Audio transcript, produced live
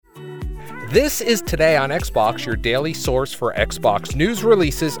This is Today on Xbox, your daily source for Xbox news,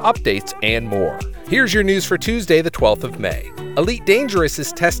 releases, updates, and more. Here's your news for Tuesday, the 12th of May. Elite Dangerous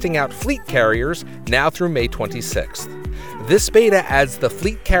is testing out fleet carriers now through May 26th. This beta adds the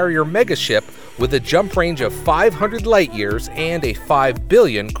fleet carrier megaship with a jump range of 500 light years and a 5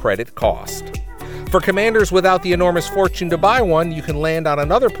 billion credit cost. For commanders without the enormous fortune to buy one, you can land on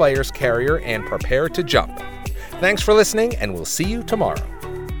another player's carrier and prepare to jump. Thanks for listening, and we'll see you tomorrow.